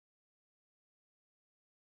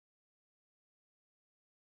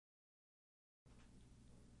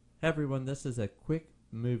Hey everyone, this is a quick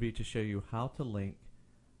movie to show you how to link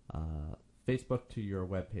Facebook to your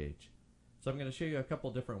web page. So I'm going to show you a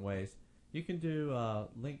couple different ways. You can do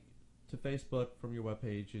link to Facebook from your web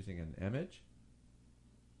page using an image.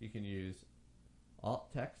 You can use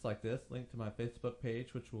alt text like this, link to my Facebook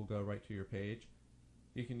page, which will go right to your page.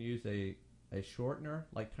 You can use a shortener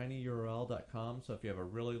like tinyurl.com, so if you have a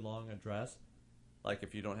really long address, like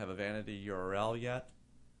if you don't have a vanity URL yet,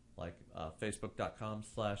 like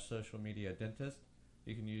facebook.com/socialmediadentist,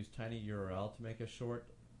 you can use tinyurl to make a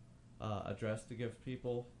short address to give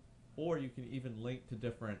people, or you can even link to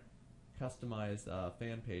different customized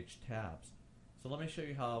fan page tabs. So let me show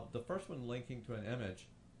you how. The first one, linking to an image.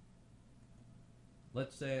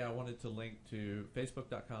 Let's say I wanted to link to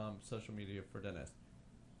facebook.com/socialmediafordentists.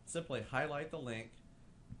 Simply highlight the link,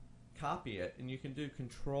 copy it, and you can do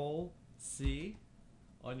Control C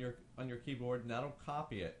on your keyboard, and that'll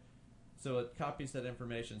copy it. So it copies that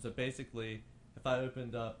information. So basically, if I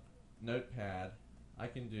opened up Notepad, I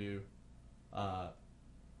can do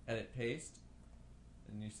edit paste,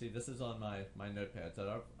 and you see this is on my Notepad.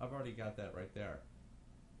 So I've already got that right there.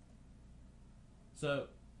 So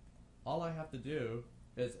all I have to do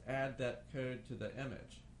is add that code to the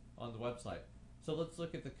image on the website. So let's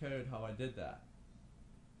look at the code, how I did that.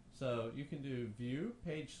 So you can do view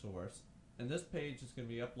page source, and this page is going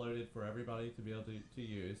to be uploaded for everybody to be able to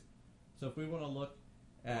use. So if we want to look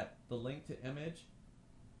at the link to image,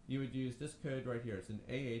 you would use this code right here. It's an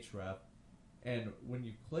Ahref, and when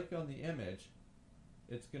you click on the image,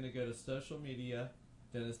 it's going to go to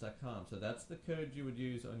socialmediadentist.com. So that's the code you would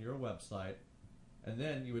use on your website, and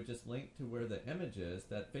then you would just link to where the image is,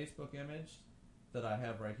 that Facebook image that I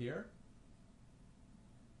have right here.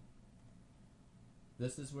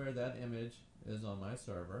 This is where that image is on my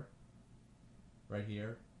server, right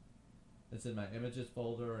here. It's in my images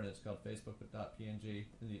folder, and it's called facebook.png.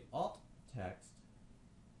 And the alt text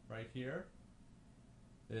right here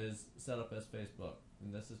is set up as Facebook,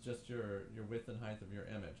 and this is just your width and height of your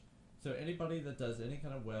image. So anybody that does any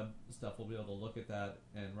kind of web stuff will be able to look at that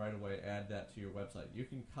and right away add that to your website. You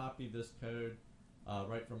can copy this code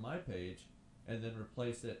right from my page and then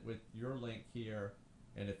replace it with your link here.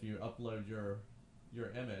 And if you upload your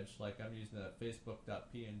image, like I'm using that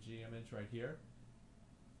facebook.png image right here,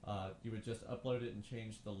 you would just upload it and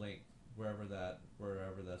change the link wherever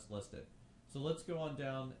that's listed. So let's go on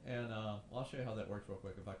down, and I'll show you how that works real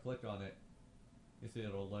quick. If I click on it, you see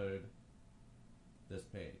it'll load this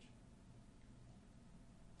page.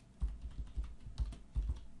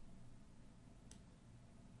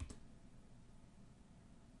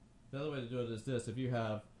 The other way to do it is this. If you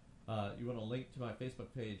have you want to link to my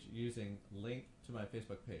Facebook page using link to my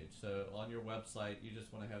Facebook page. So on your website, you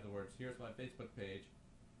just want to have the words, here's my Facebook page.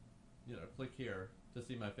 Click here to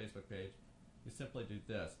see my Facebook page. You simply do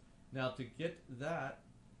this. Now to get that,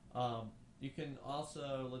 you can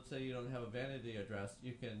also, let's say you don't have a vanity address,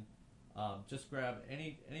 you can just grab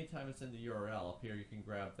anytime it's in the URL up here, you can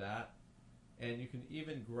grab that. And you can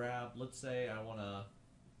even grab, let's say I want to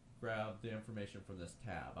grab the information from this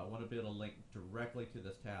tab. I want to be able to link directly to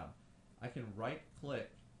this tab. I can right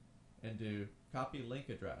click and do copy link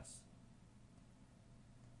address.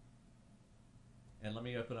 And let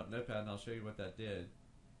me open up Notepad and I'll show you what that did.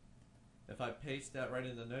 If I paste that right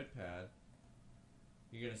in the Notepad,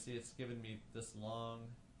 you're going to see it's given me this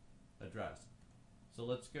long address. So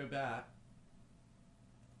let's go back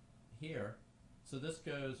here. So this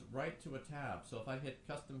goes right to a tab. So if I hit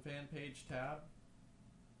custom fan page tab,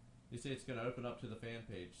 you see it's going to open up to the fan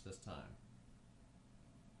page this time.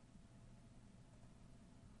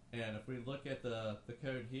 And if we look at the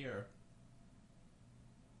code here,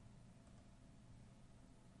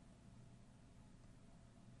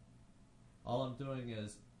 all I'm doing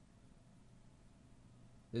is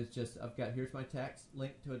just, here's my text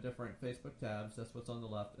linked to a different Facebook tabs, that's what's on the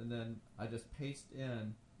left, and then I just paste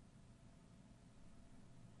in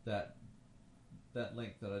that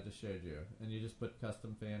link that I just showed you, and you just put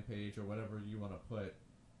custom fan page or whatever you want to put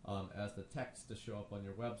as the text to show up on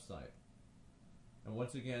your website. And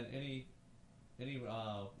once again, any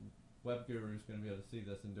web guru is going to be able to see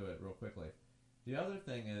this and do it real quickly. The other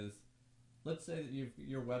thing is, let's say that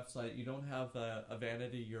your website, you don't have a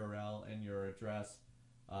vanity URL and your address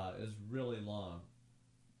is really long,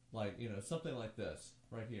 like something like this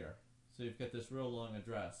right here. So you've got this real long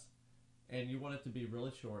address, and you want it to be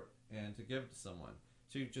really short and to give to someone.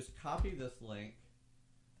 So you just copy this link,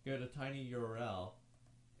 go to tinyurl,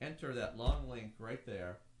 enter that long link right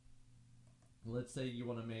there. Let's say you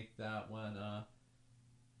want to make that one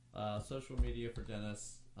Social Media for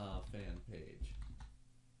Dentists fan page.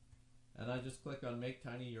 And I just click on Make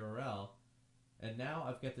Tiny URL, And now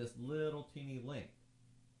I've got this little teeny link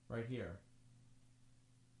right here.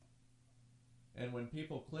 And when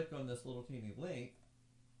people click on this little teeny link,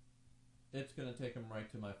 it's going to take them right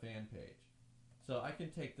to my fan page. So I can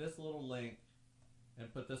take this little link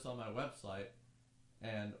and put this on my website,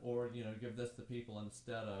 and or give this to people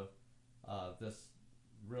instead of this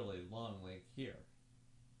really long link here,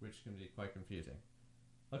 which can be quite confusing.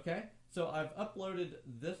 Okay, so I've uploaded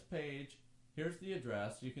this page. Here's the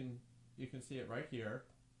address. You can see it right here.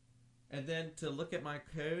 And then to look at my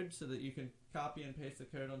code so that you can copy and paste the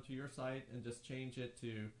code onto your site and just change it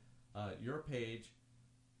to your page,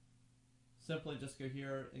 simply just go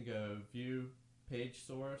here and go view page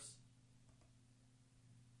source.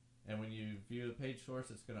 And when you view the page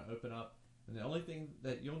source, it's going to open up. And the only thing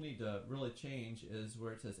that you'll need to really change is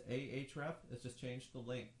where it says Ahref. It's just change the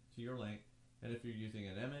link to your link. And if you're using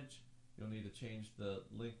an image, you'll need to change the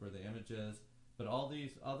link where the image is. But all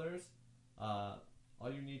these others,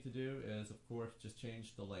 all you need to do is, of course, just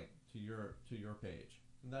change the link to your page.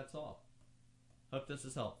 And that's all. Hope this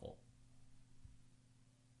is helpful.